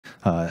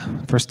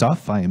First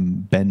off, I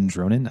am Ben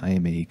Dronen. I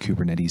am a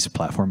Kubernetes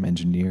platform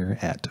engineer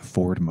at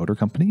Ford Motor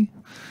Company.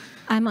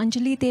 I'm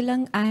Anjali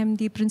Telang. I am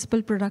the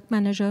principal product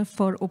manager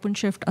for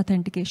OpenShift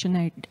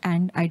authentication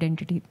and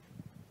identity.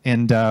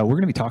 And we're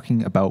going to be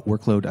talking about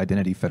Workload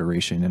Identity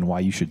Federation and why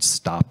you should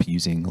stop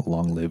using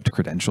long-lived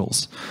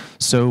credentials.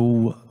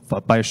 So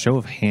by a show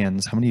of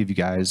hands, how many of you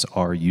guys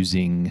are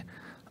using,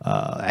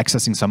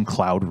 accessing some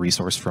cloud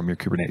resource from your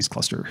Kubernetes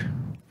cluster?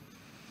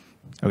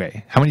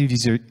 Okay, how many of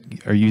you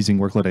are using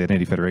Workload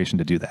Identity Federation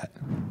to do that?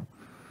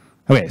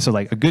 Okay, so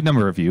like a good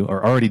number of you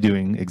are already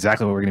doing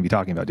exactly what we're going to be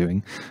talking about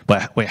doing.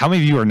 But wait, how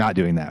many of you are not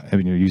doing that? I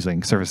mean, you're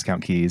using service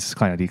account keys,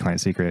 client ID,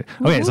 client secret.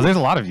 Okay, so there's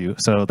a lot of you.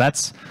 So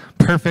that's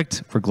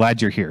perfect. We're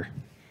glad you're here.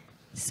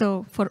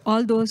 So for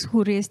all those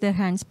who raise their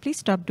hands, please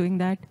stop doing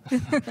that.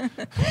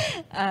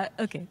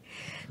 Okay,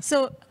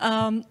 so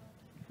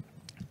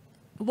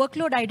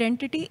workload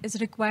identity is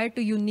required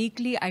to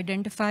uniquely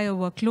identify a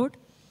workload.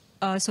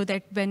 So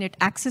that when it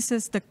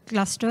accesses the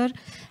cluster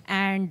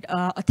and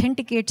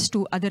authenticates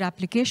to other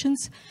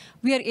applications,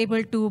 we are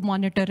able to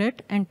monitor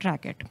it and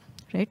track it,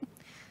 right?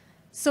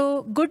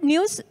 So good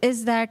news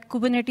is that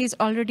Kubernetes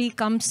already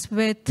comes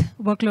with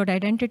workload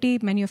identity.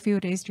 Many of you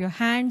raised your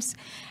hands,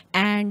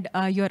 and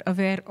you're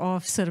aware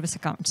of service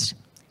accounts.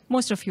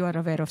 Most of you are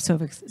aware of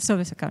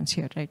service accounts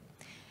here, right?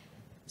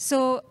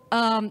 So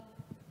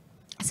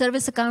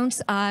service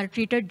accounts are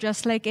treated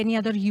just like any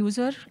other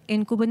user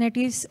in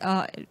Kubernetes,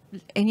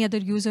 any other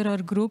user or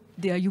group.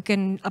 You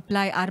can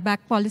apply RBAC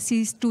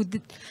policies to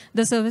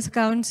the service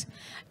accounts,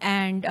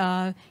 and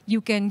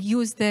you can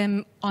use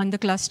them on the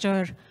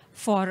cluster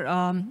for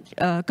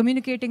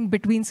communicating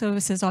between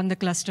services on the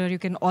cluster. You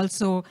can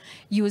also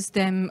use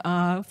them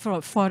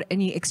for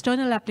any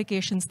external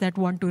applications that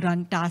want to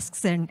run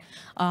tasks and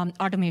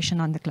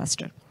automation on the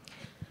cluster.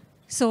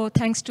 So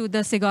thanks to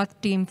the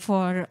SIGAUTH team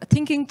for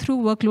thinking through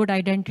workload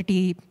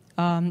identity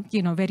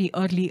very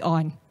early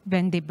on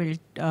when they built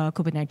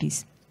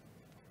Kubernetes.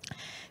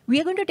 We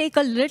are going to take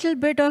a little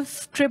bit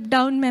of trip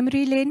down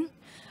memory lane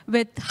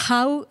with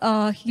how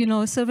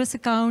service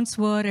accounts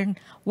were and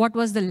what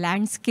was the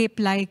landscape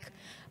like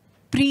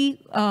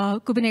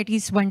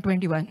pre-Kubernetes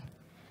 121.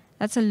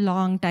 That's a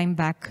long time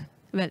back.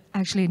 Well,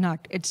 actually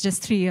not. It's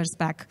just 3 years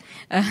back.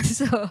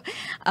 So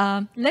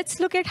let's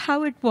look at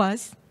how it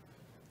was.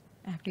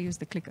 I have to use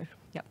the clicker.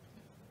 Yeah.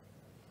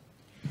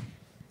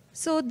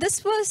 So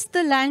this was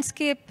the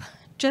landscape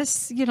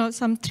just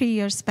some 3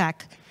 years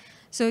back.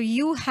 So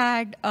you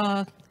had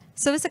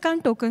service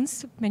account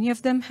tokens. Many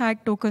of them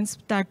had tokens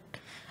that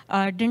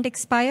didn't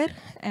expire,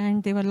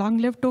 and they were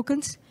long-lived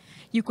tokens.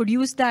 You could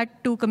use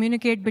that to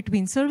communicate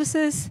between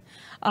services.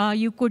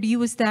 You could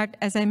use that,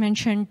 as I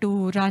mentioned,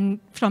 to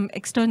run from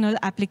external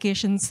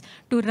applications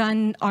to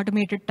run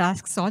automated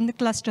tasks on the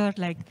cluster,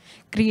 like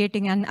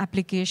creating an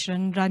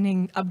application,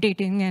 running,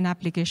 updating an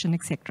application,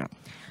 etc.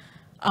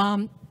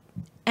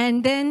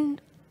 And then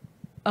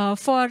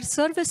for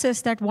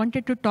services that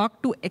wanted to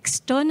talk to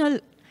external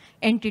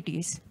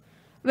entities,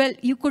 well,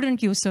 you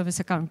couldn't use service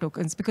account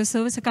tokens because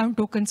service account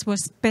tokens were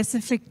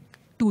specific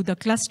to the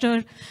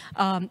cluster.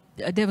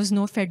 There was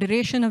no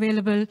federation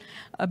available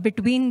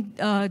between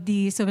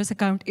the service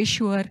account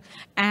issuer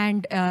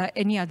and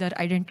any other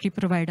identity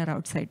provider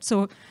outside.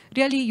 So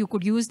really, you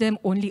could use them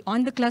only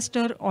on the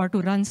cluster or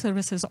to run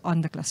services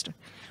on the cluster.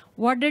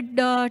 What did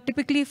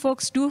typically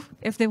folks do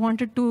if they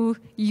wanted to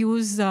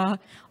use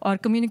or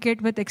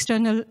communicate with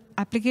external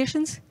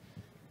applications?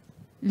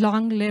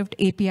 Long-lived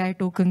API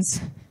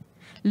tokens,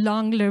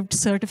 long-lived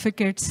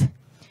certificates.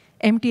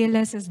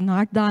 MTLS is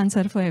not the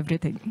answer for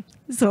everything.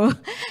 So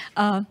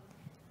yeah,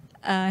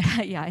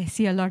 I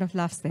see a lot of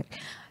laughs there.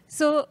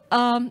 So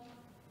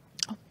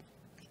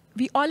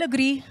we all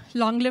agree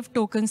long-lived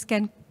tokens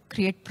can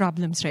create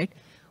problems, right?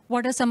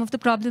 What are some of the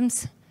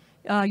problems?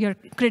 Your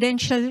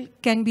credential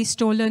can be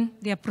stolen.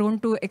 They are prone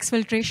to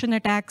exfiltration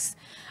attacks.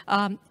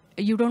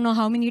 You don't know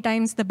how many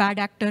times the bad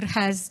actor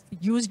has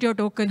used your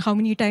token, how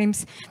many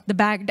times the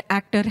bad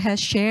actor has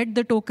shared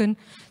the token.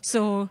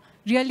 So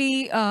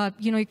really,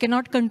 you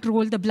cannot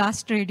control the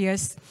blast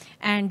radius,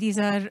 and these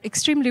are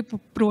extremely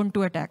prone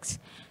to attacks.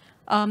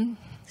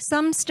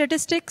 Some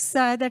statistics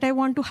that I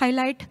want to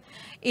highlight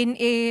in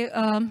a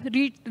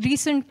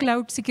recent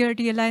Cloud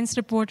Security Alliance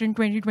report in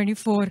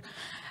 2024,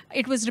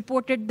 it was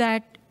reported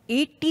that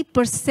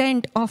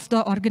 80% of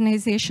the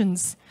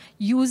organizations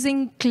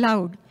using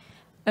cloud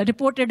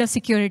reported a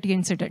security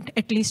incident,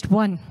 at least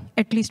one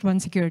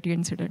security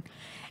incident.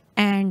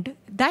 And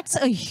that's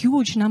a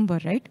huge number,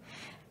 right?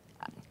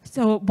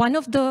 So one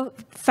of the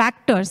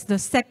factors, the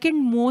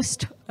second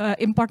most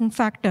important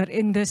factor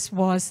in this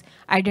was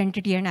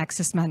identity and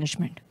access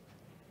management.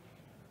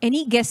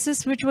 Any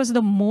guesses which was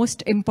the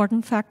most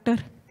important factor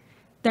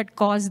that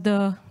caused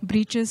the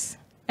breaches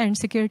and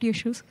security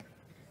issues?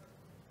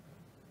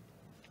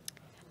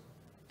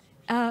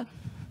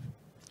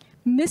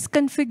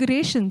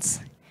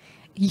 Misconfigurations,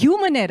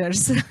 human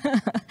errors.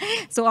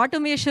 So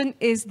automation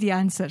is the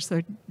answer.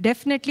 So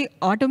definitely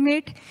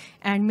automate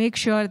and make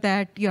sure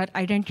that your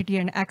identity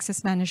and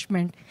access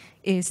management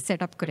is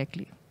set up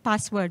correctly.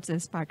 passwords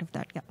as part of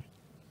that. Yeah.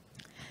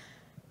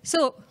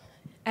 So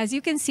as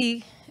you can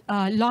see,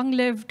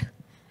 long-lived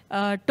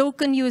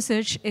token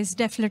usage is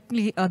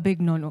definitely a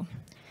big no-no.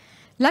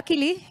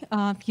 Luckily,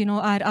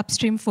 our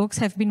upstream folks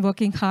have been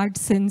working hard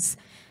since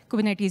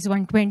Kubernetes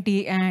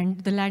 120, and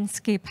the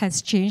landscape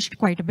has changed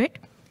quite a bit.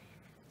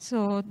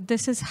 So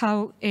this is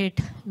how it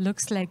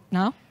looks like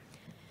now.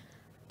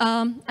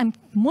 I'm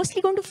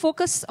mostly going to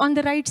focus on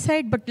the right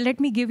side, but let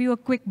me give you a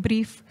quick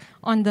brief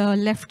on the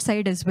left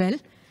side as well.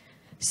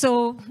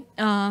 So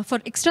for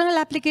external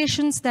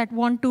applications that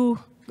want to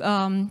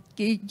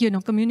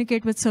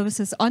communicate with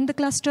services on the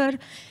cluster,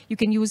 you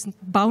can use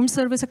bound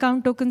service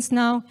account tokens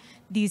now.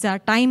 These are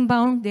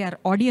time-bound, they are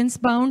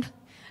audience-bound.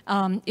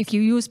 If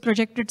you use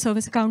projected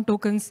service account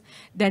tokens,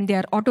 then they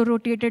are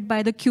auto-rotated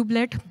by the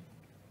kubelet.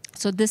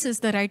 So this is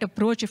the right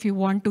approach if you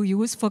want to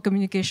use for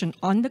communication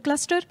on the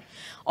cluster,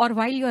 or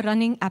while you're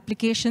running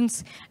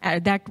applications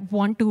that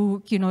want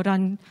to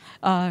run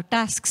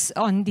tasks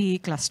on the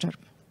cluster,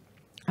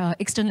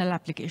 external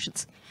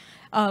applications.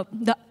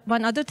 The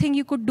one other thing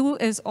you could do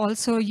is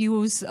also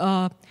use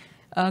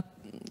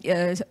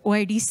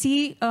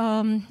OIDC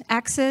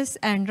access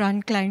and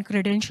run client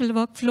credential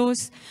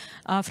workflows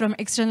from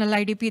external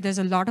IDP. There's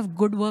a lot of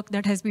good work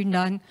that has been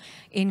done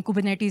in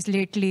Kubernetes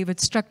lately with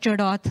structured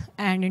auth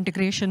and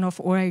integration of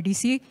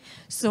OIDC.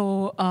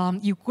 So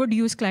you could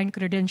use client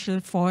credential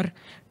for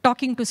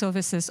talking to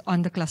services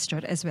on the cluster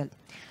as well.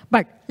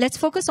 But let's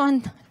focus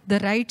on the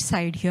right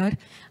side here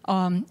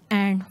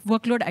and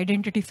workload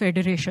identity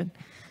federation.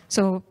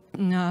 So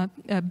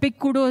big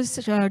kudos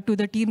to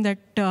the team that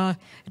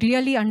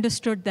really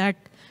understood that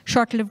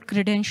short-lived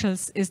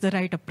credentials is the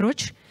right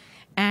approach.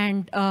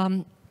 And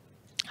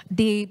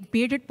they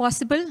made it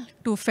possible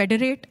to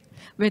federate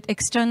with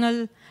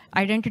external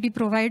identity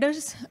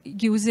providers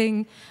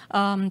using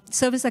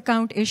service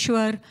account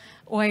issuer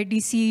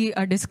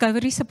OIDC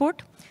discovery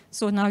support.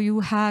 So now you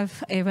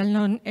have a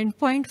well-known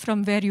endpoint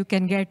from where you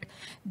can get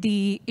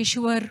the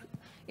issuer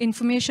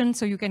information.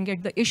 So you can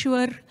get the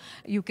issuer,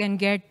 you can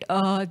get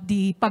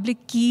the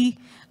public key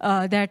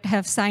that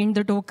have signed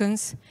the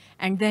tokens,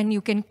 and then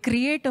you can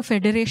create a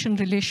federation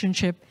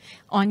relationship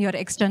on your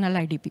external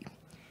IDP.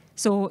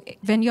 So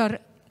when your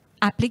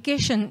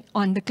application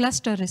on the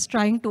cluster is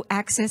trying to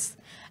access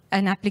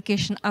an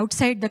application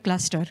outside the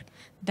cluster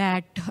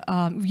that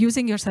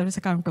using your service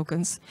account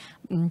tokens,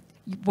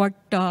 what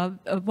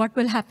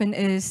will happen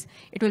is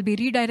it will be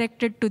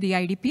redirected to the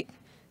IDP.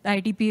 The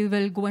IDP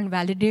will go and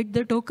validate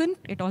the token.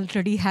 It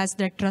already has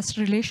that trust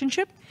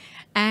relationship.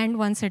 And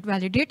once it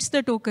validates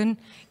the token,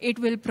 it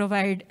will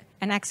provide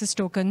an access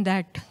token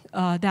that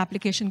the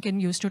application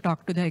can use to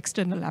talk to the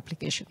external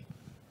application.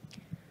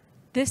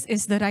 This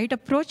is the right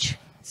approach.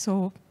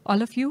 So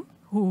all of you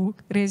who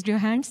raised your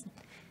hands,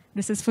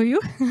 this is for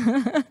you.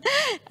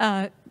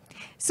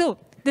 So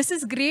this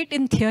is great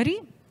in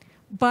theory.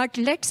 But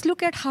let's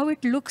look at how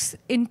it looks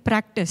in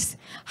practice,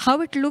 how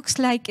it looks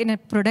like in a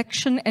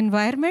production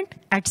environment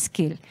at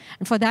scale.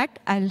 And for that,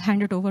 I'll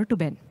hand it over to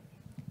Ben.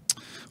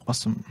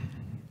 Awesome.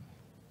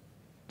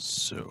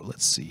 So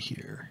let's see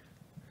here.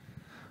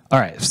 All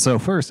right, so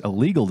first, a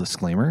legal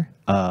disclaimer.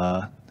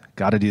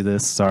 Got to do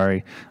this,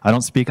 sorry. I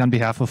don't speak on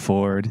behalf of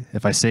Ford.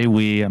 If I say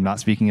we, I'm not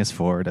speaking as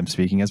Ford. I'm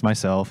speaking as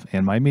myself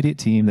and my immediate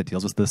team that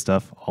deals with this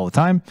stuff all the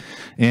time.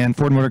 And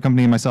Ford Motor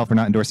Company and myself are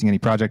not endorsing any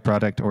project,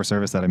 product, or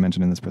service that I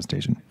mentioned in this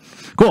presentation.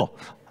 Cool.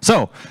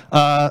 So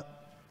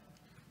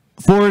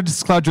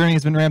Ford's cloud journey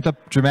has been ramped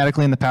up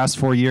dramatically in the past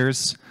 4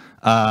 years.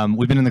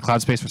 We've been in the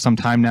cloud space for some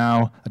time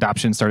now.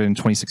 Adoption started in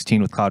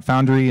 2016 with Cloud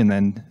Foundry, and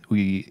then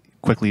we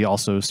quickly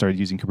also started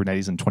using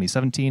Kubernetes in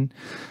 2017.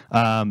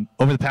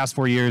 Over the past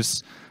 4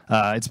 years,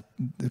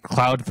 the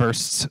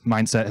cloud-first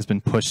mindset has been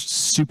pushed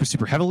super,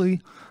 super heavily.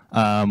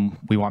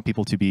 We want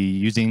people to be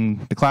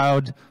using the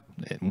cloud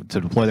to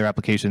deploy their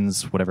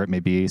applications, whatever it may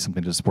be,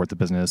 something to support the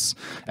business,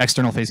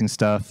 external-facing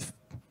stuff,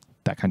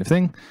 that kind of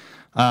thing.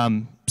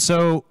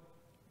 So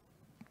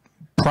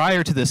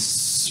prior to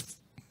this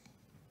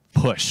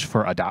push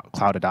for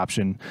cloud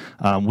adoption,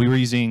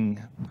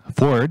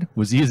 Ford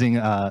was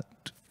using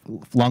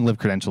long-lived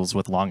credentials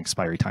with long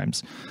expiry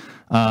times.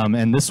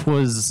 And this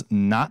was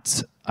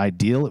not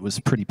ideal. It was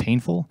pretty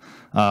painful.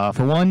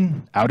 For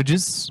one,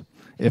 outages.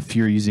 If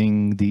you're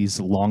using these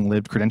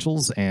long-lived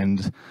credentials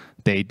and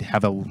they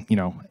have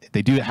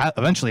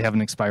eventually have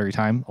an expiry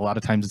time. A lot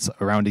of times it's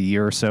around a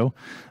year or so.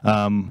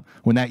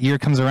 When that year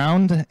comes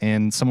around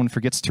and someone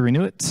forgets to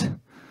renew it,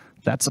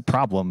 that's a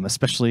problem,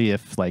 especially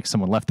if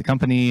someone left the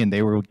company and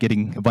they were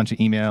getting a bunch of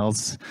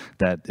emails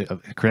that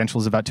a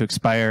credential is about to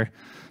expire.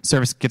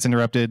 Service gets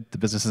interrupted, the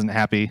business isn't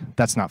happy.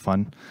 That's not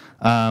fun.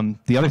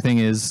 The other thing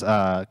is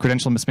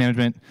credential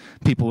mismanagement.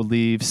 People would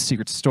leave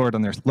secrets stored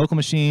on their local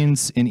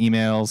machines, in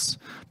emails,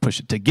 push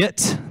it to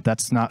Git.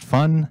 That's not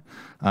fun.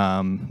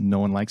 No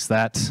one likes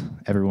that.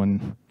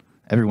 Everyone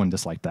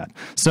disliked that.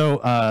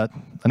 So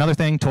another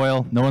thing,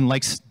 toil. No one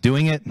likes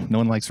doing it. No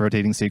one likes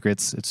rotating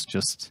secrets. It's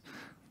just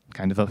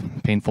kind of a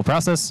painful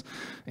process,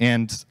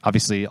 and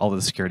obviously all of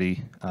the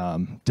security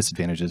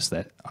disadvantages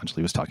that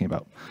Anjali was talking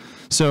about.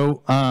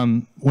 So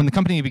when the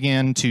company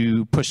began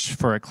to push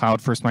for a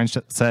cloud-first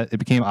mindset, it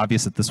became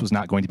obvious that this was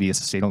not going to be a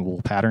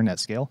sustainable pattern at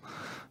scale.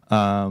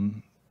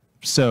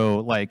 So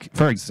like,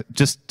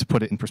 just to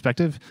put it in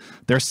perspective,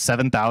 there's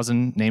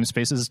 7,000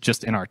 namespaces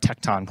just in our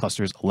Tecton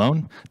clusters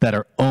alone that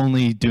are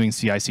only doing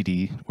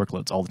CI/CD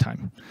workloads all the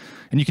time.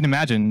 And you can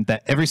imagine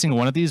that every single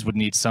one of these would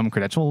need some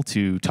credential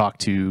to talk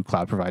to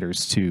cloud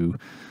providers to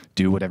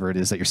do whatever it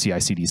is that your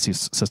CI/CD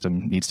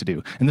system needs to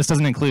do. And this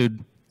doesn't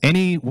include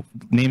any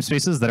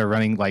namespaces that are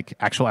running like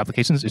actual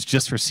applications. It's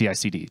just for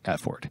CI/CD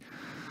at Ford.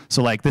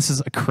 So like, this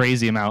is a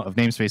crazy amount of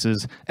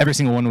namespaces. Every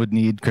single one would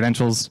need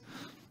credentials.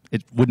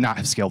 It would not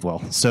have scaled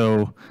well.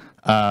 So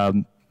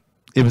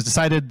it was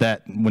decided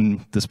that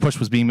when this push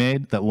was being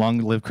made, that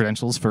long-lived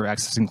credentials for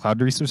accessing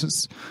cloud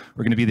resources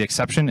were going to be the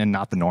exception and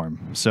not the norm.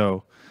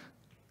 So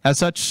as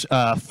such,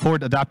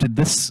 Ford adopted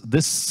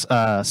this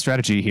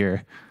strategy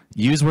here.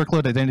 Use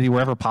workload identity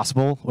wherever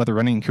possible, whether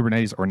running in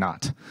Kubernetes or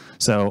not.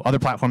 So other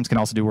platforms can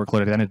also do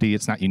workload identity.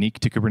 It's not unique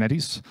to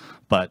Kubernetes,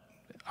 but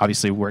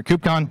obviously we're at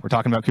KubeCon. We're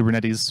talking about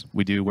Kubernetes.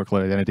 We do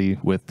workload identity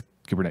with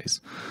Kubernetes.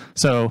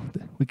 So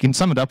we can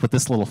sum it up with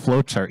this little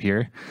flow chart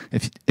here.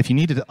 If you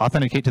need to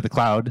authenticate to the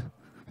cloud,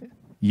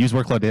 use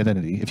workload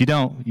identity. If you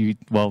don't,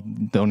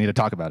 don't need to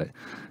talk about it.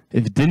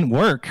 If it didn't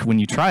work when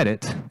you tried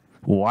it,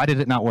 why did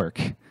it not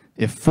work?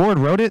 If Ford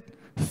wrote it,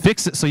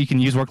 fix it so you can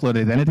use workload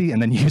identity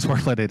and then use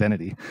workload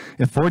identity.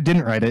 If Ford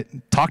didn't write it,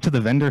 talk to the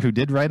vendor who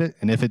did write it,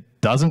 and if it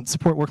doesn't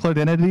support workload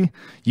identity,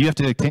 you have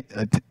to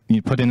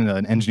you put in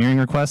an engineering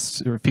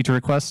request or a feature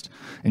request,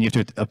 and you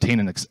have to obtain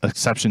an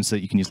exception so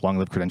that you can use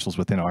long-lived credentials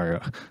within our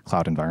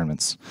cloud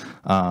environments.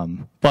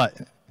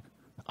 But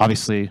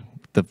obviously,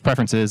 the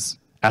preference is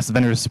ask the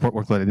vendor to support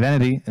workload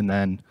identity, and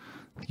then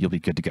you'll be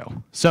good to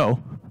go.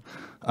 So,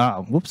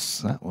 whoops,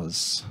 that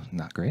was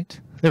not great.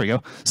 There we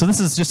go. So this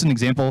is just an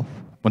example.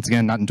 Once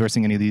again, not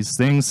endorsing any of these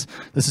things.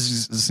 This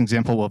is just an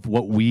example of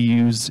what we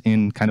use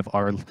in kind of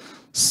our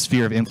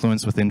sphere of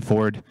influence within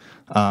Ford.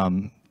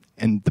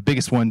 And the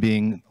biggest one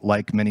being,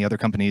 like many other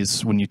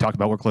companies, when you talk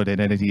about workload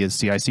identity, is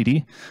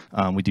CI/CD.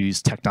 We do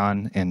use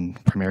Tecton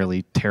and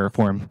primarily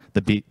Terraform,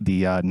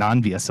 the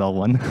non-VSL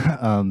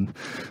one.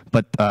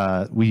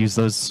 But we use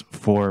those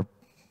for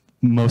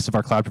most of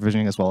our cloud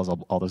provisioning, as well as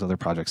all those other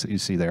projects that you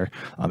see there.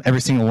 Every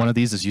single one of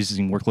these is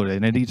using workload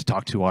identity to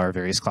talk to our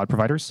various cloud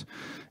providers,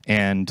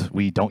 and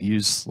we don't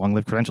use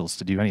long-lived credentials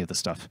to do any of this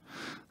stuff.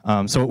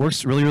 So it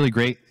works really, really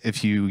great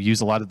if you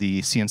use a lot of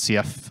the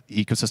CNCF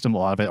ecosystem. A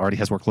lot of it already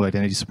has workload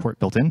identity support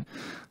built in.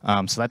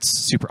 So that's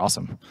super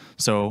awesome.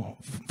 So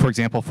for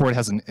example, Ford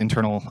has an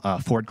internal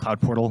Ford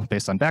Cloud Portal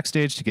based on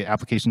Backstage to get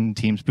application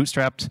teams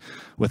bootstrapped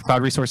with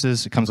cloud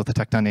resources. It comes with a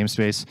Tecton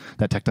namespace.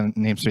 That Tecton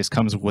namespace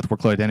comes with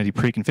workload identity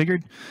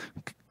pre-configured.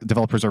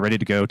 Developers are ready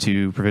to go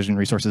to provision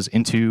resources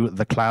into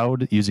the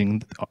cloud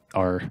using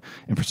our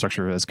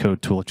infrastructure as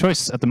code tool of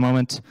choice at the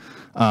moment.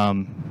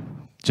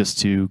 Just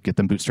to get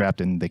them bootstrapped,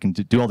 and they can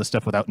do all this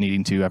stuff without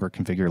needing to ever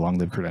configure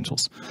long-lived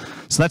credentials.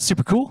 So that's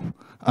super cool.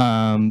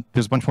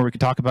 There's a bunch more we could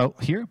talk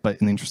about here, but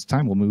in the interest of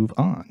time, we'll move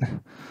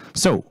on.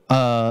 So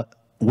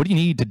what do you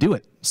need to do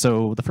it?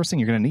 So the first thing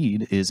you're going to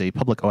need is a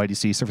public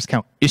OIDC service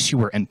account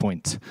issuer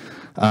endpoint.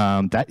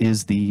 That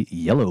is the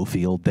yellow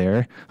field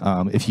there.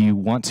 If you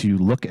want to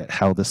look at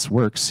how this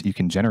works, you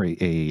can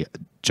generate a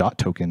JOT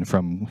token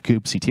from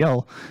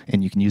kubectl,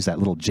 and you can use that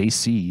little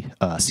JC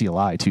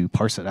CLI to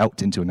parse it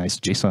out into a nice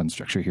JSON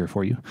structure here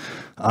for you.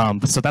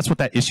 So that's what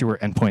that issuer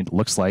endpoint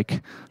looks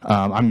like.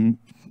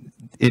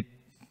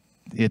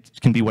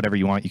 It can be whatever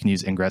you want. You can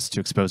use ingress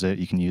to expose it.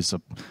 You can use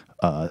a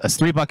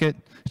S3 bucket.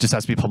 It just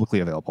has to be publicly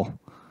available.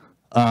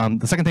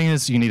 The second thing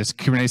is you need a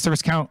Kubernetes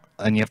service account,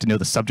 and you have to know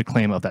the subject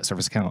claim of that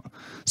service account.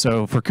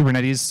 So for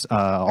Kubernetes,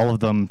 all of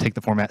them take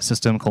the format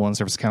system :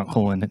 service account :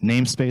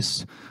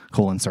 namespace :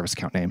 service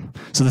account name.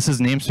 So this is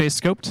namespace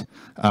scoped.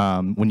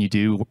 When you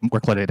do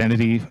workload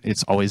identity,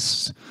 it's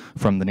always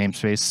from the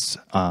namespace.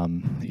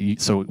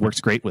 So it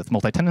works great with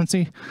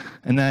multi-tenancy.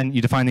 And then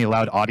you define the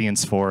allowed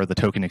audience for the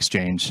token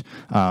exchange.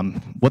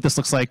 What this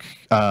looks like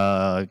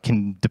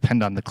can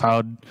depend on the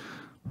cloud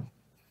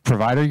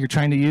provider you're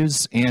trying to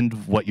use and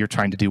what you're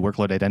trying to do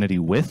workload identity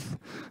with.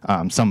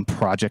 Some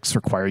projects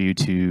require you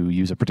to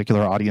use a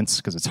particular audience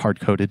because it's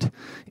hard-coded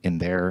in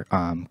their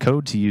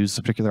code to use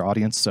a particular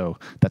audience, so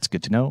that's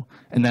good to know.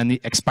 And then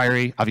the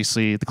expiry,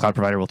 obviously the cloud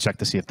provider will check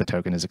to see if the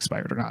token is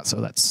expired or not, so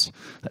that's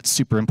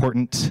super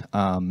important.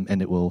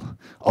 And it will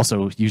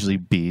also usually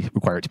be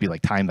required to be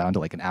like time-bound to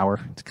like an hour.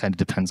 It kind of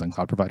depends on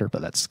cloud provider,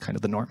 but that's kind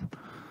of the norm.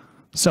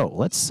 So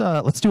let's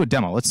do a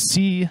demo. Let's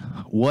see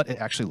what it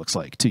actually looks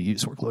like to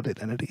use workload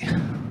identity.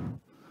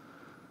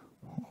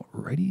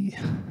 Alrighty.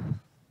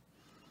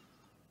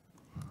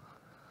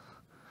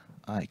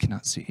 I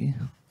cannot see.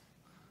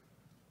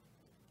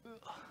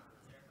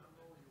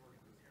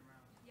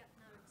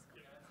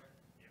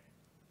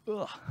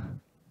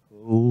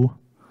 Oh,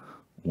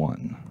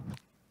 one.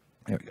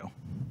 There we go.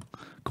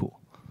 Cool.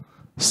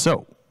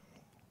 So,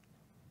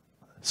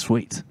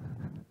 sweet.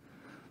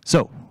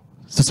 So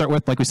to start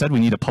with, like we said, we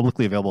need a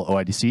publicly available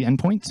OIDC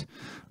endpoint.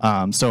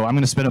 So I'm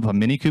going to spin up a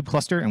Minikube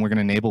cluster, and we're going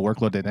to enable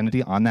workload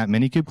identity on that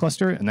Minikube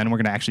cluster, and then we're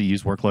going to actually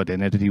use workload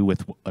identity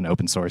with an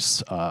open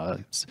source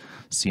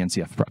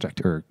CNCF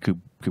project or Kube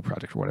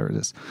project or whatever it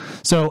is.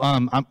 So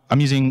I'm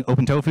using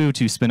OpenTofu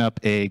to spin up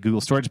a Google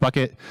storage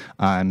bucket.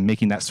 I'm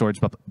making that storage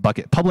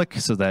bucket public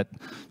so that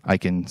I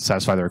can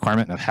satisfy the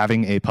requirement of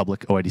having a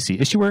public OIDC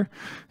issuer.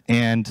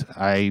 And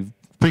I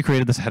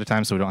pre-created this ahead of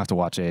time so we don't have to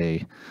watch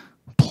a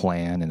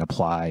plan and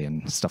apply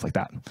and stuff like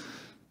that.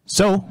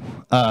 So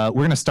we're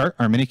going to start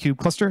our Minikube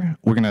cluster.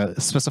 We're going to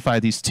specify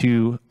these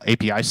two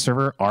API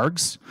server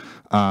args,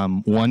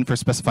 one for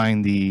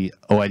specifying the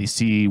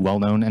OIDC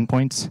well-known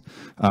endpoints,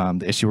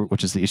 the issuer,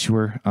 which is the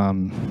issuer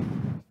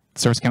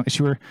service account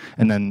issuer,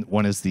 and then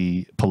one is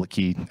the public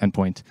key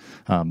endpoint.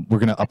 We're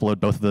going to upload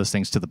both of those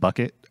things to the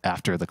bucket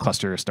after the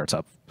cluster starts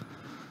up.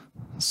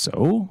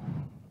 So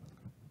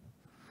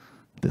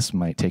this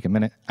might take a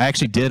minute. I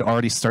actually did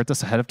already start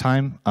this ahead of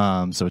time,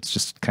 so it's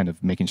just kind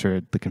of making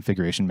sure the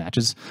configuration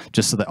matches,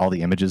 just so that all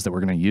the images that we're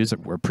going to use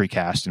were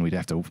pre-cached and we'd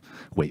have to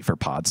wait for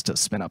pods to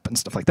spin up and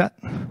stuff like that.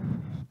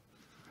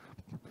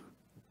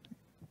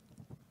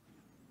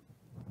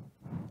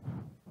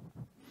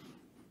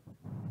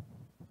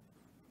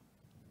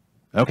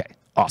 Okay,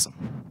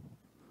 awesome.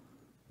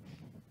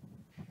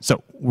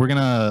 So we're going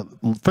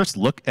to first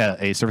look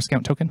at a service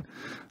account token.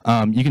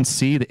 You can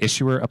see the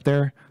issuer up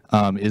there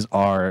is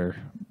our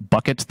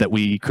bucket that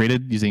we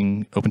created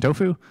using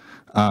OpenTofu.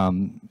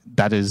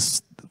 That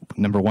is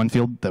 #1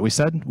 field that we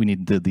said. We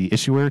need the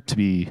issuer to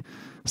be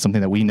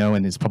something that we know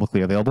and is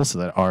publicly available so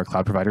that our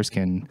cloud providers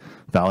can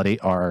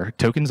validate our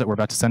tokens that we're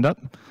about to send up.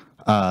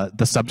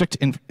 The subject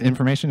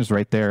information is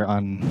right there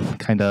on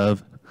kind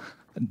of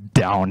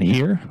down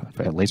here. If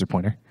I had a laser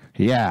pointer.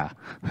 Yeah.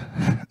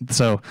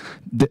 So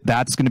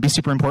that's going to be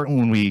super important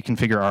when we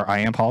configure our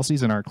IAM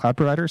policies in our cloud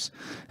providers.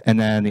 And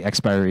then the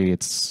expiry,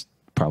 it's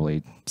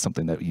probably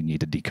something that you need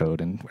to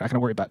decode, and we're not going to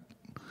worry about.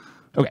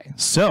 Okay,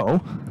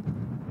 so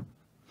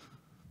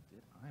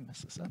did I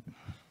mess this up?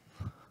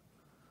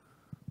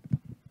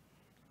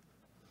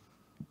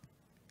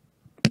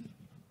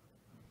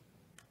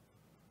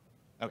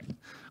 Okay,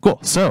 cool.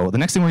 So the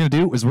next thing we're going to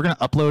do is we're going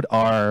to upload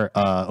our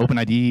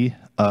OpenID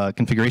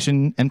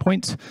configuration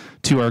endpoint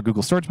to our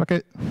Google storage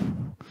bucket.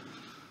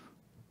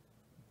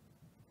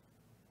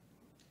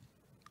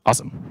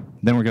 Awesome.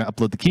 Then we're going to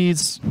upload the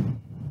keys.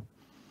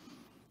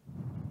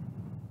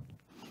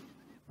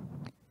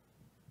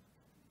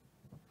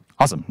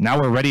 Awesome. Now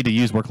we're ready to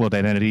use workload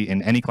identity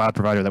in any cloud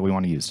provider that we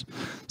want to use.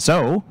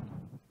 So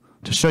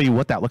to show you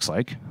what that looks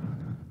like,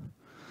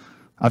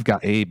 I've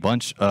got a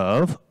bunch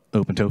of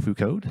OpenTofu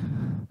code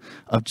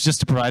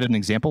just to provide an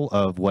example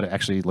of what it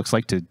actually looks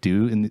like to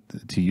do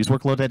to use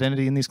workload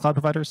identity in these cloud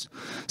providers.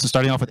 So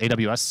starting off with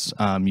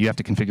AWS, you have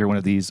to configure one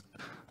of these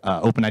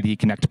OpenID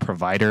Connect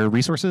provider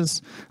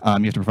resources.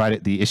 You have to provide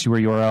it the issuer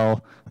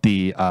URL,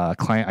 the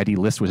client ID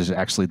list, which is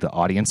actually the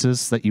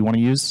audiences that you want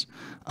to use,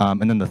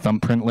 and then the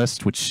thumbprint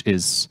list, which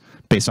is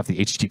based off the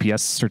HTTPS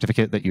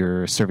certificate that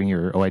you're serving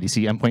your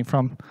OIDC endpoint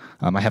from.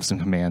 I have some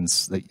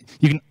commands that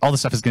you can, all the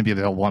stuff is going to be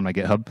available on my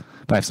GitHub,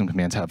 but I have some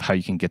commands of how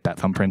you can get that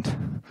thumbprint.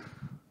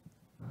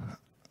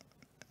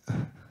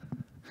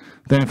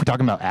 Then if we're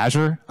talking about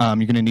Azure, you're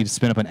going to need to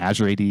spin up an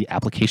Azure AD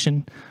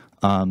application.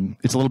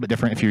 It's a little bit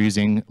different if you're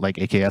using like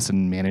AKS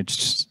and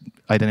managed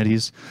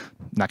identities.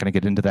 Not going to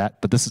get into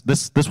that, but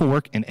this will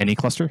work in any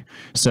cluster.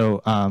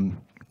 So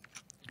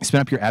spin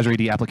up your Azure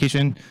AD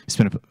application,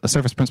 spin up a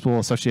service principal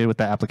associated with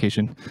that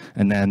application,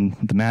 and then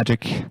the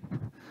magic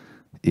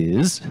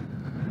is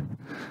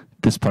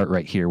this part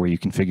right here where you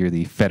configure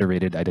the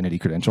federated identity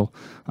credential.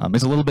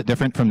 It's a little bit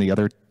different from the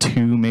other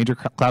two major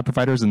cloud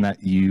providers in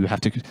that you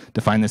have to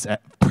define this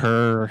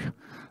per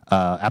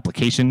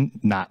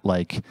application, not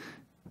like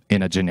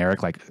in a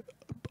generic like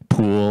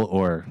pool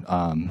or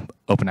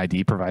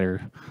OpenID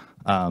provider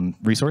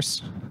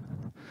resource.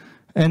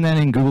 And then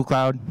in Google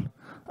Cloud,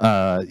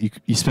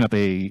 you spin up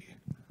a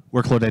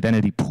workload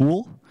identity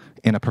pool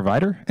in a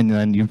provider, and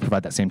then you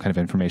provide that same kind of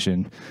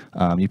information.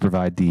 You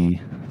provide the,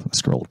 let's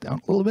scroll down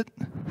a little bit.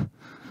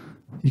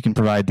 You can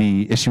provide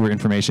the issuer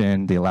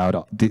information, the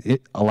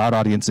allowed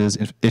audiences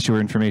issuer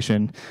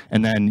information,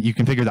 and then you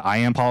configure the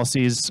IAM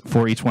policies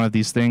for each one of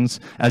these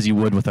things as you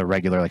would with a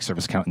regular like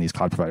service account in these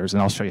cloud providers,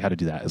 and I'll show you how to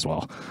do that as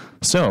well.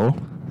 So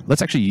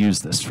let's actually use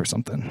this for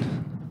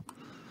something.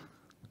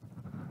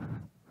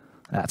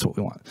 That's what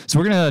we want. So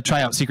we're going to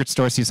try out Secret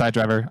Store CSI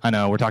Driver. I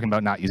know we're talking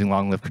about not using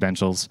long-lived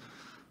credentials,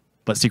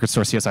 but Secret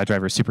Store CSI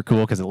Driver is super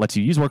cool because it lets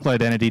you use workload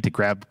identity to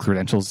grab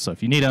credentials. So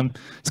if you need them,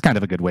 it's kind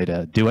of a good way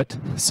to do it.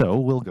 So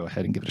we'll go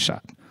ahead and give it a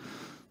shot.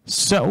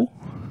 So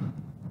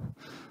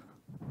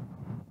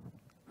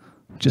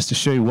just to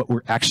show you what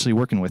we're actually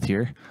working with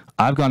here,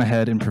 I've gone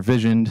ahead and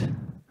provisioned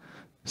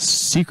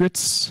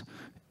secrets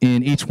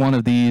in each one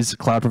of these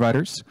cloud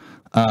providers.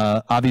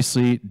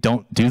 Obviously,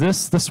 don't do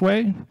this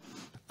way.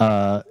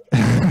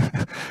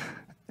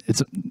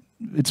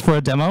 It's for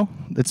a demo.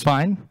 It's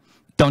fine.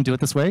 Don't do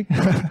it this way.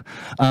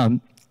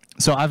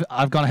 So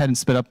I've gone ahead and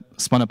spun up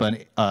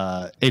an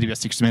AWS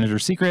Secrets Manager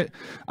secret.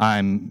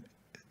 I'm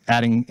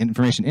adding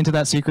information into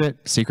that secret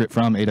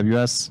from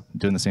AWS,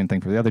 doing the same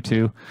thing for the other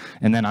two.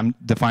 And then I'm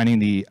defining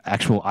the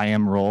actual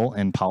IAM role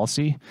and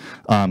policy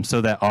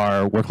so that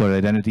our workload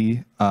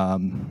identity,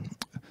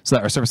 so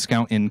that our service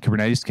account in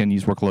Kubernetes can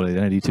use workload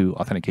identity to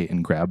authenticate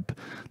and grab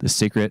this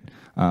secret.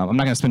 I'm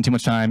not going to spend too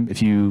much time.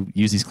 If you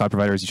use these cloud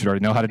providers, you should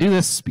already know how to do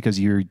this because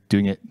you're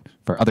doing it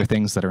for other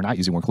things that are not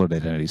using workload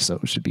identity. So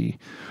it should be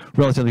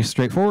relatively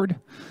straightforward.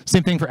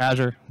 Same thing for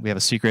Azure. We have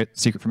a secret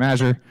from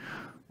Azure.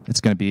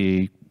 It's going to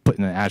be put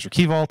in the Azure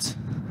Key Vault.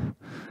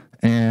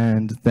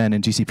 And then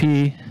in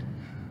GCP,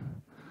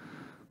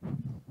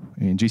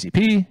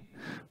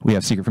 we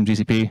have secret from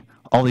GCP.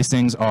 All these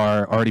things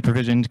are already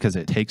provisioned because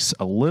it takes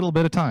a little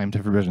bit of time to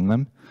provision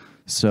them.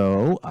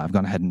 So I've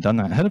gone ahead and done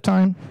that ahead of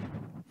time.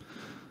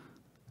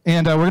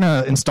 And we're going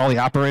to install the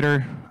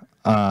operator.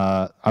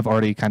 I've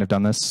already kind of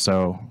done this,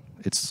 so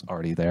it's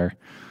already there.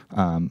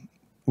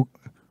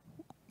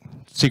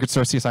 Secret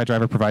Store CSI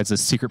driver provides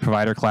this secret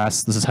provider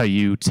class. This is how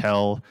you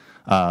tell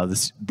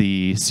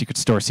the Secret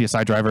Store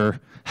CSI driver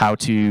how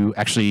to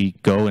actually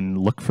go and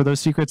look for those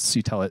secrets.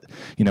 You tell it,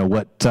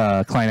 what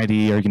client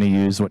ID are you going to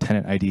use, what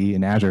tenant ID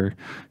in Azure.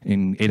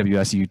 In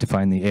AWS, you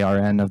define the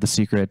ARN of the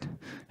secret,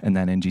 and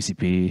then in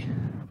GCP,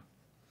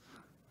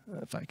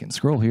 if I can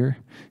scroll here,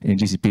 in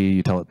GCP,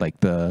 you tell it like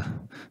the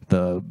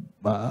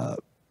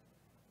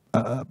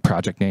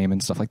project name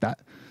and stuff like that.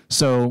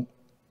 So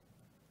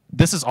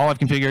this is all I've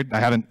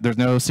configured. There's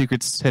no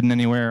secrets hidden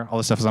anywhere. All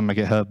this stuff is on my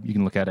GitHub. You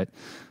can look at it.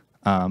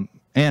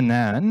 And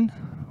then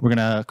we're going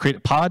to create a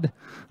pod.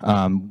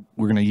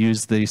 We're going to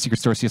use the Secret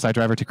Store CSI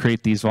driver to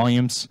create these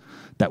volumes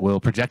that will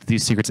project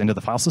these secrets into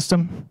the file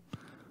system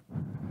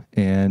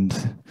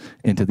and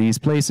into these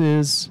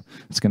places.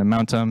 It's going to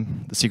mount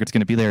them. The secret's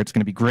going to be there. It's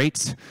going to be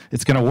great.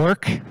 It's going to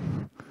work,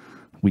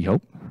 we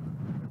hope.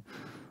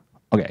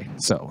 OK,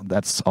 so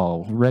that's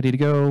all ready to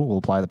go. We'll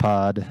apply the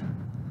pod.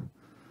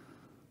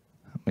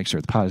 Make sure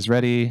the pod is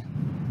ready.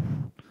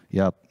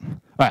 Yep. All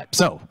right,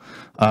 so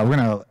we're going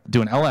to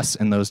do an ls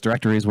in those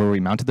directories where we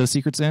mounted those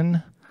secrets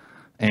in.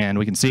 And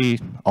we can see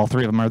all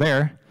three of them are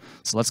there.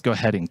 So let's go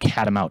ahead and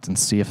cat them out and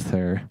see if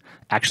they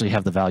actually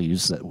have the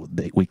values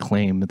that we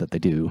claim that they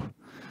do.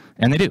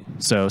 And they do.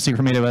 So secret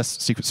from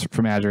AWS, secret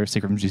from Azure,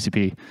 secret from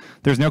GCP.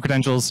 There's no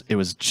credentials. It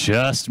was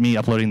just me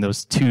uploading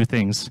those two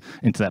things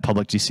into that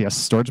public GCS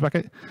storage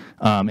bucket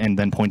and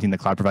then pointing the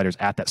cloud providers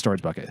at that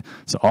storage bucket.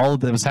 So all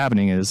that was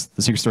happening is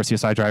the Secret Store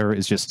CSI driver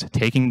is just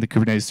taking the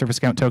Kubernetes service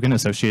account token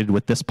associated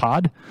with this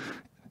pod,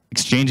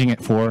 exchanging it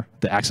for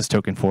the access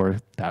token for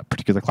that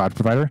particular cloud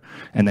provider,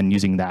 and then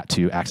using that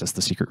to access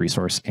the secret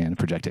resource and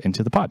project it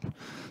into the pod.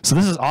 So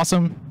this is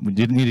awesome. We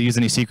didn't need to use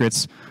any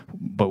secrets,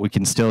 but we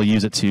can still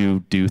use it to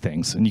do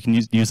things. And you can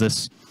use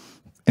this,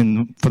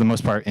 for the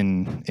most part,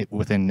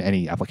 within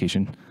any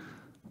application.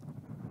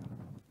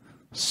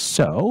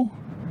 So,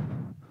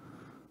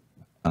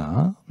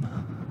 awesome.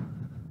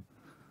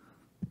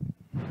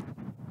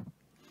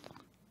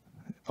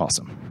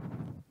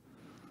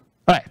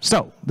 All right,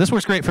 so this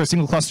works great for a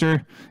single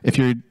cluster. If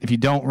you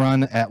don't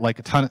run at like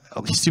a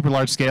super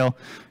large scale,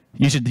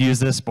 you should use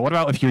this. But what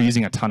about if you're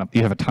using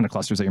you have a ton of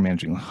clusters that you're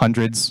managing,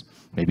 hundreds,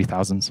 maybe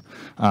thousands?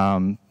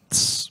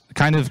 It's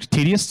kind of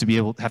tedious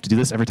to have to do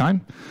this every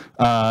time.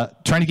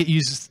 Trying to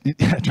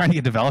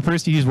get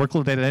developers to use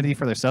workload identity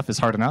for their stuff is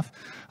hard enough.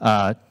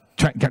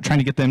 Trying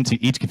to get them to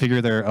each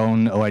configure their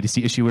own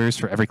OIDC issuers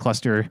for every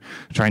cluster,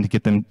 trying to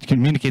get them to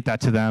communicate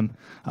that to them,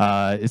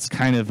 it's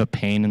kind of a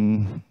pain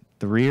in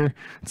the rear.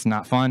 It's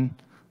not fun.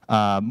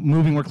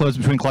 Moving workloads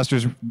between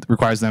clusters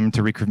requires them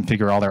to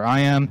reconfigure all their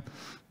IAM.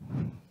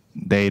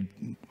 They,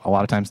 a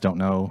lot of times, don't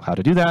know how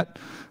to do that.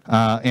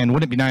 And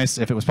wouldn't it be nice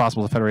if it was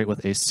possible to federate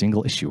with a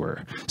single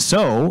issuer?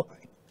 So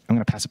I'm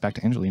going to pass it back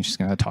to Anjali, and she's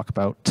going to talk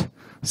about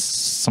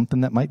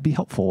something that might be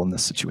helpful in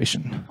this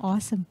situation.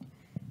 Awesome.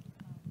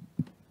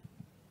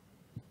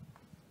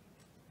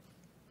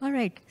 All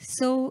right.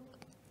 So,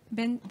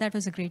 Ben, that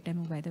was a great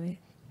demo, by the way.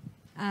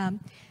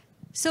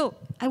 So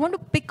I want to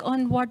pick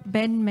on what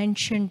Ben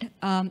mentioned.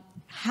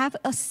 Have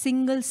a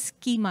single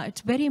schema.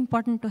 It's very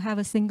important to have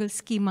a single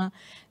schema,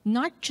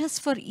 not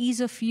just for ease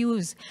of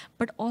use,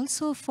 but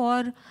also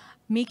for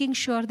making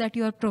sure that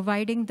you are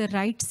providing the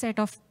right set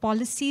of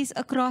policies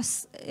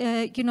across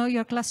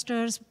your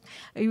clusters.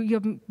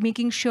 You're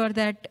making sure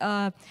that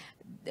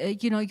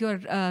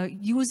you're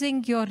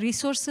using your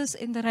resources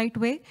in the right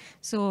way.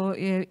 So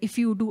if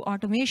you do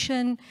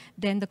automation,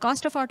 then the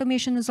cost of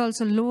automation is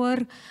also lower,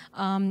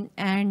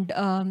 and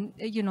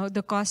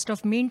the cost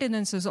of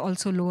maintenance is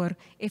also lower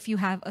if you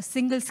have a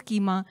single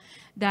schema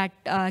that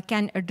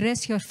can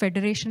address your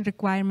federation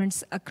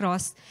requirements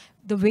across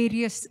the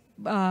various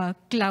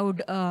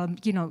cloud,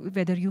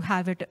 whether you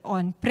have it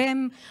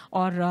on-prem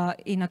or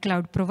in a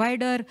cloud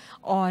provider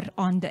or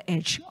on the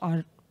edge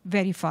or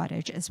very far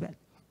edge as well.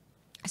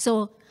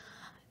 So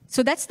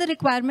that's the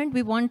requirement.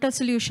 We want a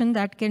solution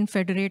that can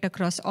federate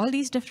across all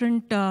these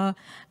different cloud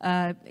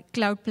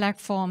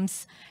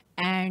platforms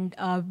and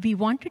we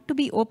want it to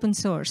be open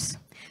source.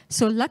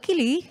 So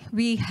luckily,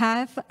 we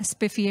have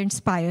Spiffy and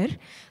Spire,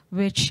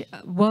 which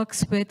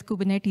works with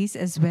Kubernetes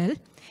as well.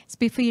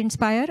 Spiffy and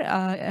Spire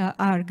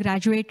are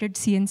graduated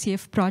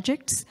CNCF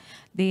projects.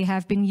 They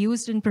have been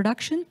used in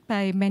production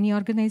by many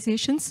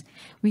organizations.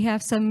 We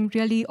have some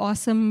really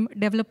awesome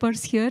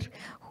developers here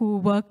who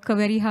work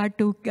very hard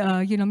to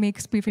make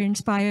Spiffy and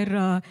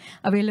Spire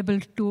available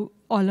to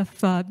all of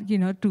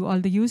to all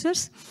the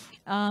users.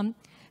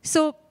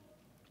 So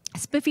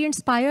Spiffy and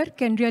Spire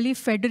can really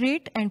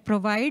federate and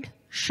provide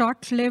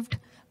short-lived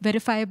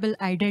verifiable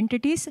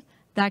identities.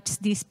 That's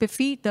the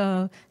Spiffy,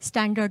 the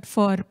standard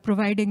for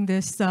providing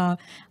this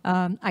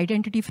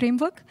identity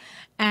framework.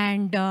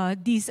 And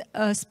these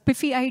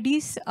Spiffy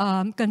IDs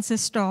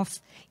consist of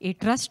a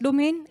trust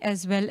domain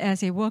as well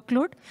as a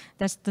workload.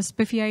 That's the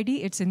Spiffy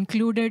ID. It's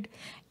included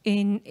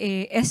in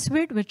a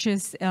SVID, which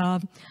is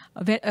a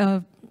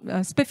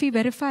Spiffy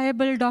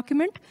verifiable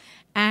document.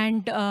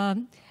 And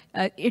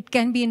it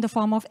can be in the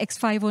form of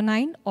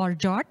X509 or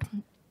JOT.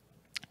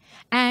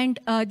 And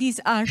these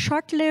are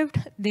short-lived.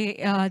 They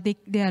are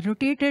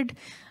rotated.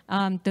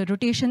 The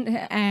rotation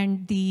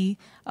and the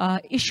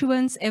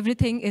issuance,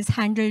 everything is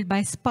handled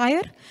by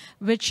Spire,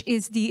 which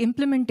is the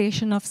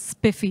implementation of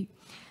Spiffy.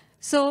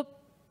 So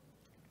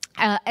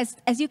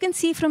as you can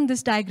see from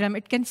this diagram,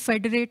 it can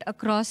federate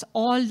across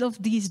all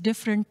of these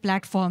different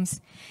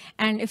platforms.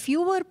 And if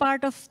you were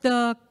part of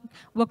the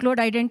Workload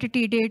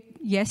Identity Day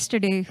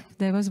yesterday,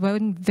 there was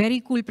one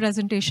very cool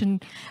presentation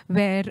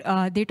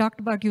where they talked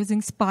about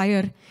using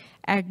Spire.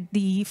 At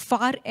the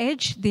far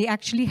edge, they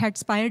actually had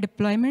Spire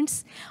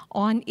deployments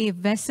on a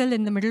vessel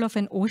in the middle of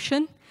an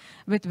ocean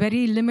with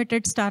very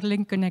limited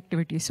Starlink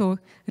connectivity. So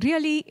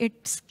really,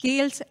 it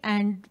scales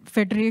and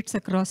federates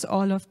across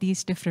all of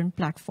these different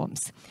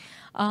platforms.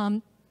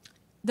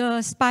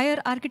 The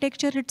Spire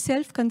architecture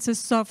itself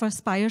consists of a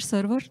Spire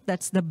server,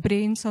 that's the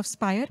brains of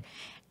Spire,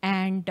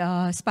 and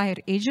Spire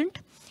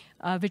agent,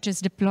 which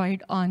is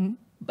deployed on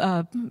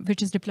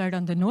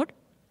the node.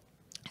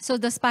 So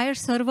the Spire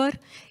server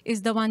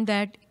is the one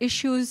that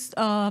issues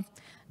the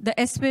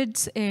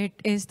SVIDs. It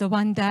is the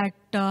one that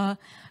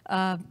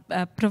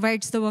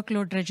provides the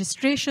workload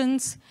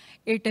registrations.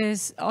 It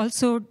is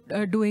also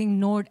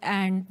doing node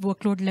and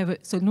workload level,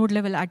 so node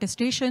level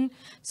attestation.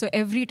 So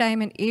every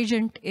time an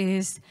agent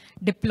is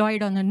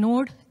deployed on a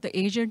node, the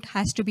agent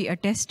has to be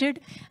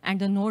attested and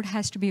the node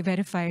has to be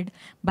verified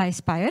by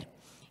Spire.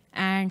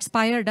 And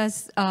Spire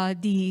does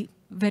the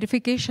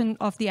verification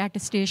of the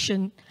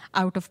attestation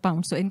out of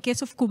bounds. So in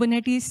case of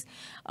Kubernetes,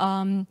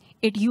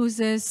 it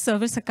uses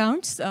service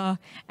accounts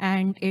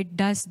and it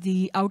does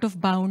the out of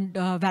bound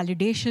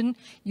validation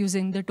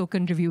using the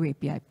token review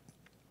API.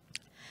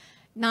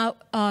 Now,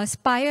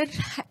 Spire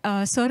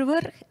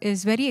server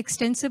is very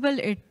extensible.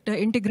 It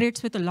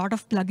integrates with a lot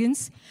of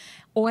plugins.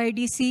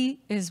 OIDC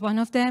is one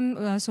of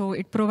them. So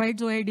it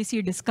provides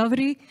OIDC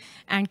discovery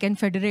and can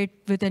federate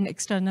with an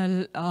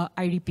external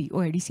IDP,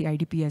 OIDC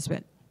IDP as well.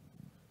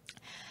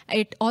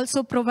 It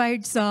also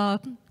provides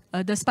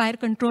the Spire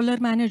controller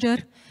manager,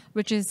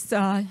 which is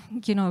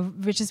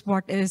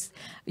what is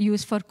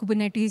used for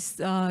Kubernetes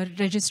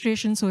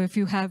registration. So if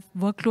you have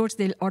workloads,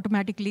 they'll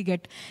automatically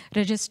get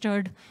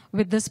registered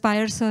with the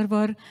Spire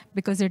server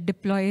because it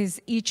deploys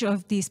each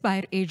of the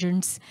Spire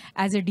agents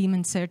as a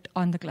daemon set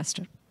on the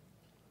cluster.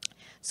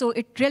 So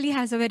it really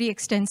has a very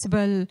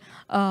extensible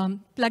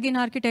plugin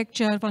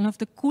architecture. One of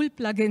the cool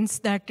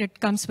plugins that it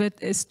comes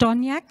with is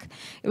Toniac,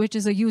 which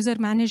is a user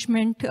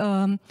management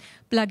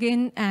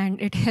plugin,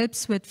 and it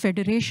helps with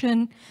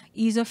federation,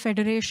 ease of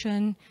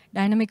federation,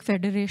 dynamic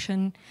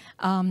federation,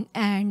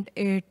 and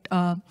it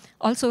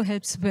also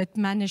helps with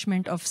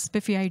management of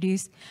Spiffy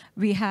IDs.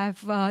 We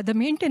have the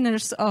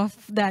maintainers of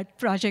that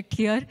project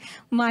here,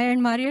 Maya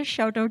and Marius.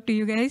 Shout out to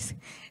you guys.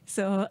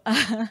 So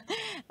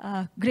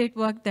great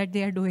work that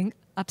they are doing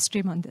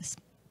upstream on this.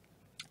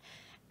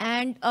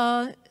 And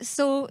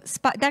so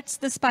that's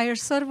the Spire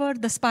server.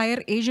 The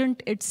Spire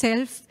agent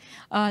itself,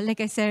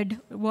 like I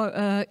said,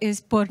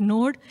 is per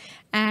node.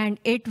 And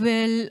it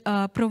will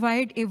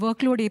provide a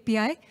workload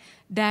API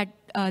that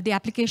the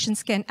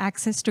applications can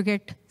access to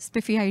get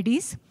Spiffy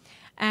IDs.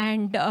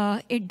 And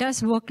it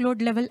does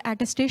workload level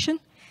attestation.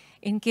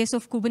 In case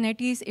of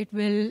Kubernetes, it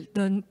will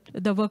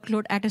the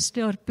workload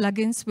attester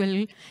plugins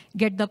will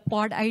get the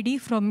pod ID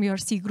from your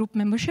C group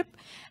membership,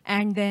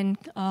 and then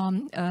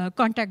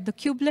contact the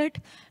kubelet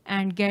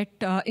and get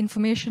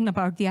information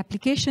about the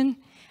application,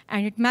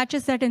 and it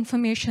matches that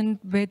information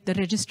with the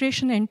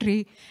registration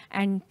entry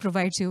and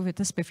provides you with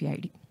a Spiffy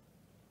ID.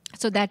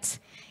 So that's,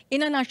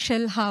 in a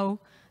nutshell, how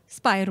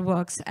Spire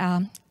works.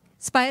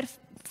 Spire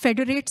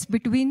federates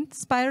between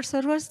Spire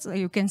servers. So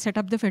you can set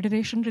up the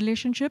federation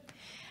relationship.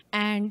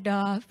 And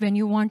when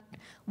you want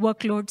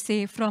workload,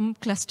 say, from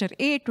cluster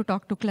A to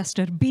talk to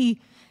cluster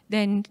B,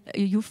 then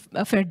you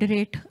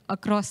federate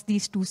across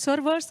these two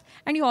servers.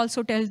 And you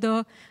also tell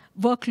the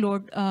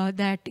workload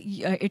that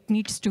it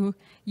needs to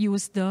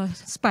use the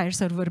Spire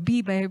server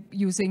B by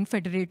using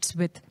federates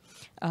with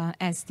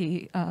as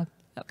the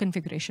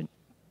configuration.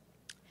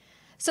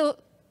 So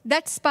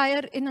that's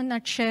Spire in a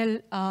nutshell.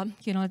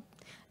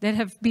 There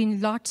have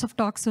been lots of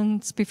talks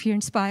on SPIFFE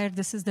and Spire.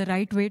 This is the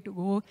right way to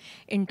go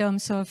in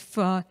terms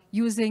of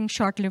using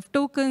short-lived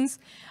tokens,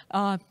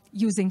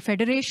 using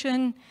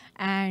federation,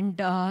 and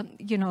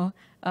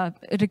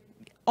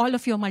all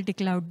of your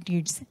multi-cloud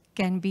needs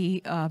can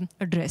be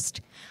addressed.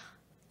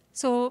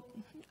 So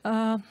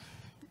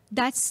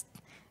that's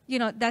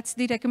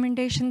the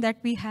recommendation that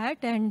we had,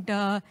 and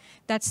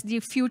that's the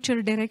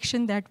future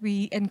direction that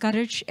we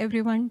encourage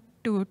everyone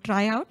to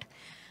try out.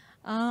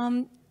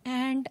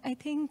 And I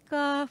think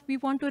we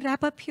want to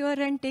wrap up here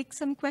and take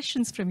some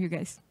questions from you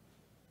guys.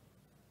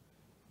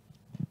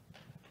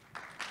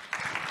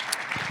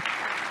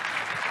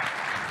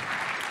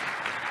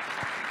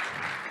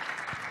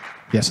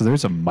 Yeah, so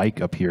there's a mic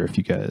up here if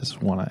you guys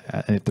want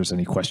to, if there's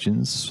any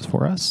questions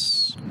for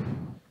us.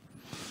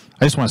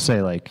 I just want to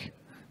say, like,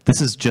 this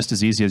is just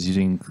as easy as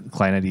using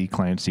client ID,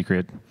 client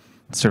secret,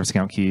 service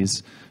account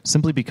keys,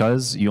 simply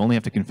because you only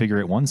have to configure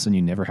it once and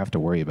you never have to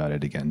worry about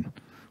it again,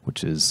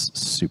 which is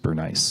super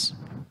nice.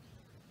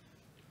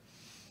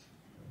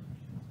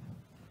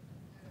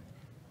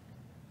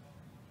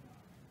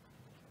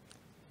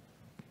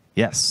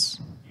 Yes.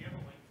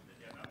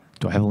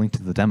 Do I have a link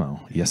to the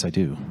demo? Yes, I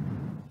do.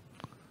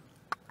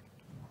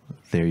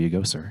 There you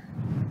go, sir.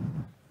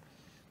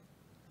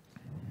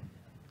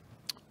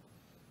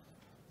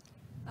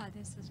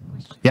 This is a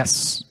question.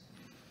 Yes.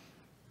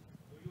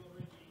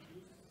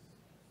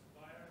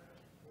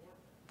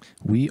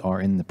 We are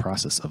in the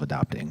process of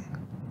adopting.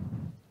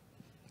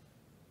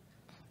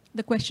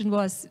 The question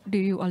was, do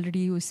you already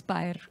use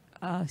Spire?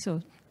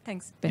 So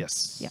thanks, Ben.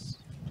 Yes. Yeah.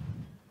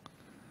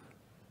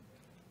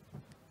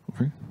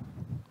 Okay.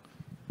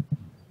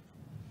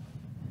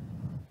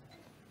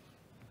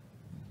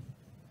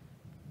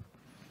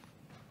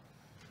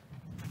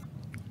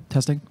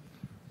 Testing.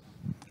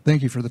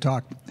 Thank you for the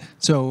talk.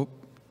 So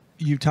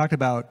you talked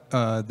about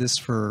this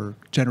for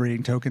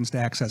generating tokens to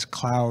access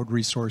cloud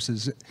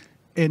resources.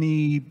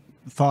 Any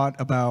thought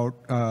about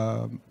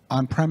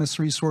on-premise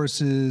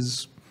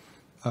resources,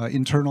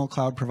 internal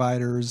cloud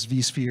providers,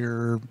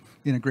 vSphere,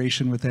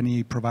 integration with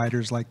any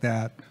providers like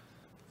that,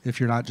 if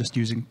you're not just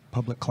using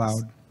public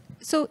cloud?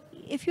 So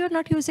if you're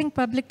not using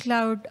public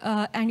cloud,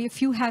 and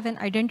if you have an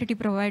identity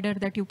provider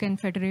that you can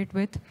federate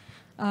with,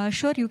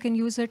 sure, you can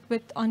use it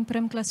with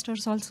on-prem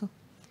clusters also.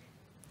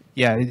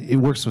 Yeah, it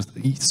works with,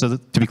 so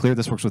to be clear,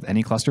 this works with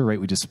any cluster, right?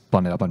 We just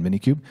spun it up on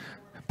Minikube.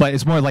 But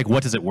it's more like,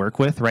 what does it work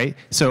with, right?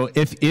 So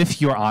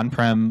if your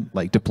on-prem,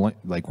 like deploy,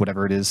 like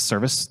whatever it is,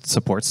 service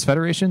supports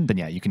federation, then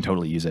yeah, you can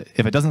totally use it.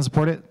 If it doesn't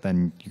support it,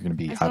 then you're going to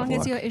be as out of luck. long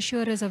as your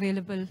issuer is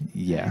available.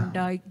 Yeah.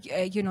 And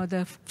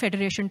the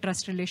federation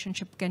trust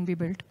relationship can be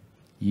built.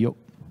 Yep.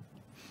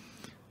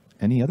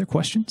 Any other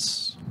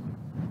questions?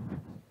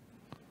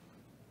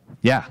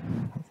 Yeah.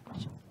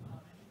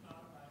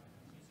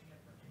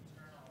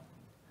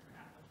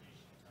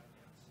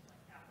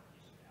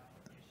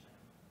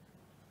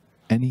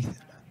 Anything?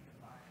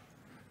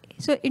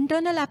 So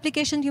internal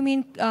application, you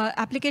mean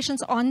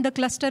applications on the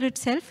cluster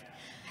itself?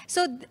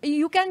 So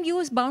you can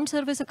use bound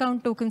service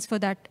account tokens for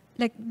that.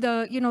 Like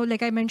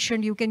like I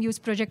mentioned, you can use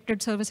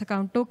projected service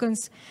account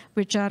tokens,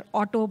 which are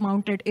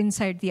auto-mounted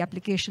inside the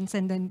applications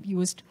and then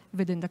used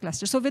within the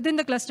cluster. So within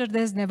the cluster,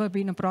 there's never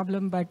been a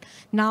problem, but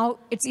now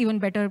it's even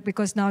better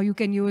because now you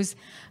can use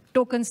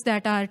tokens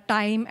that are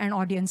time and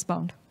audience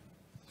bound.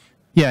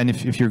 Yeah, and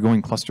if you're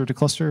going cluster to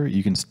cluster,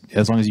 you can,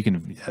 as long as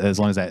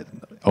that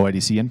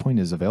OIDC endpoint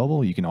is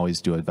available, you can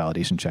always do a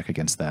validation check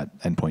against that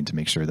endpoint to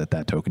make sure that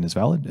that token is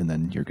valid, and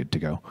then you're good to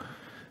go.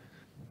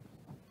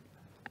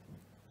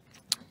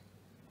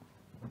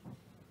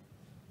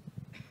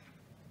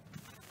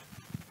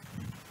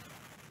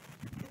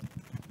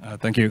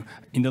 Thank you.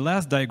 In the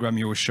last diagram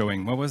you were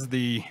showing, what was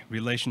the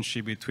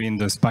relationship between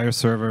the Spire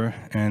server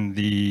and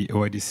the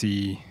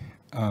OIDC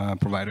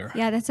provider?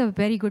 Yeah, that's a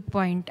very good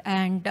point.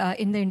 And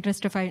in the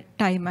interest of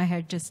time, I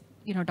had just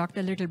talked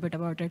a little bit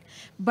about it.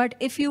 But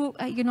if you,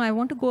 I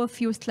want to go a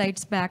few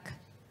slides back.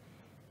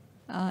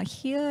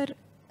 Here,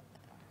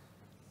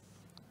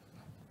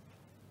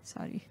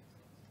 sorry.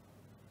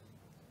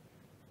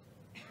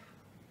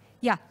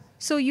 Yeah,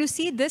 so you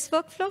see this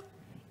workflow?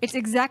 It's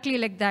exactly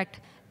like that.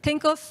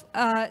 Think of,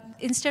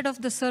 instead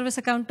of the service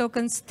account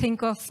tokens,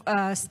 think of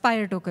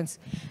Spire tokens,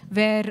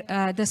 where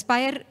the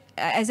Spire,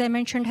 as I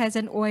mentioned, has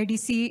an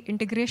OIDC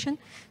integration.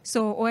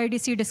 So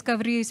OIDC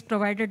discovery is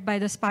provided by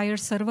the Spire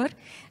server,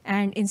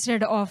 and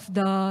instead of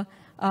the,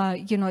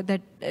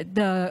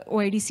 the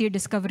OIDC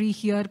discovery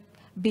here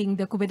being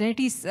the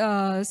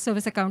Kubernetes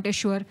service account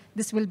issuer,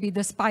 this will be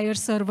the Spire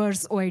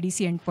server's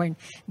OIDC endpoint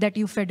that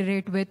you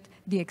federate with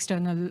the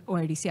external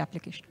OIDC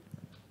application.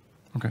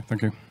 Okay,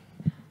 thank you.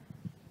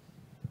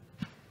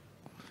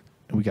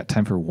 We got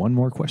time for one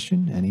more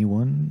question.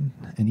 Anyone?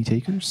 Any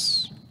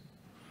takers?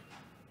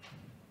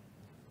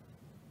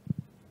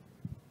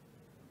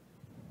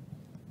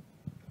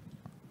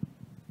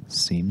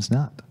 Seems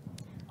not.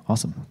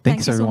 Awesome.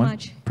 Thanks, you everyone. so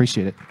much.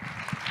 Appreciate it.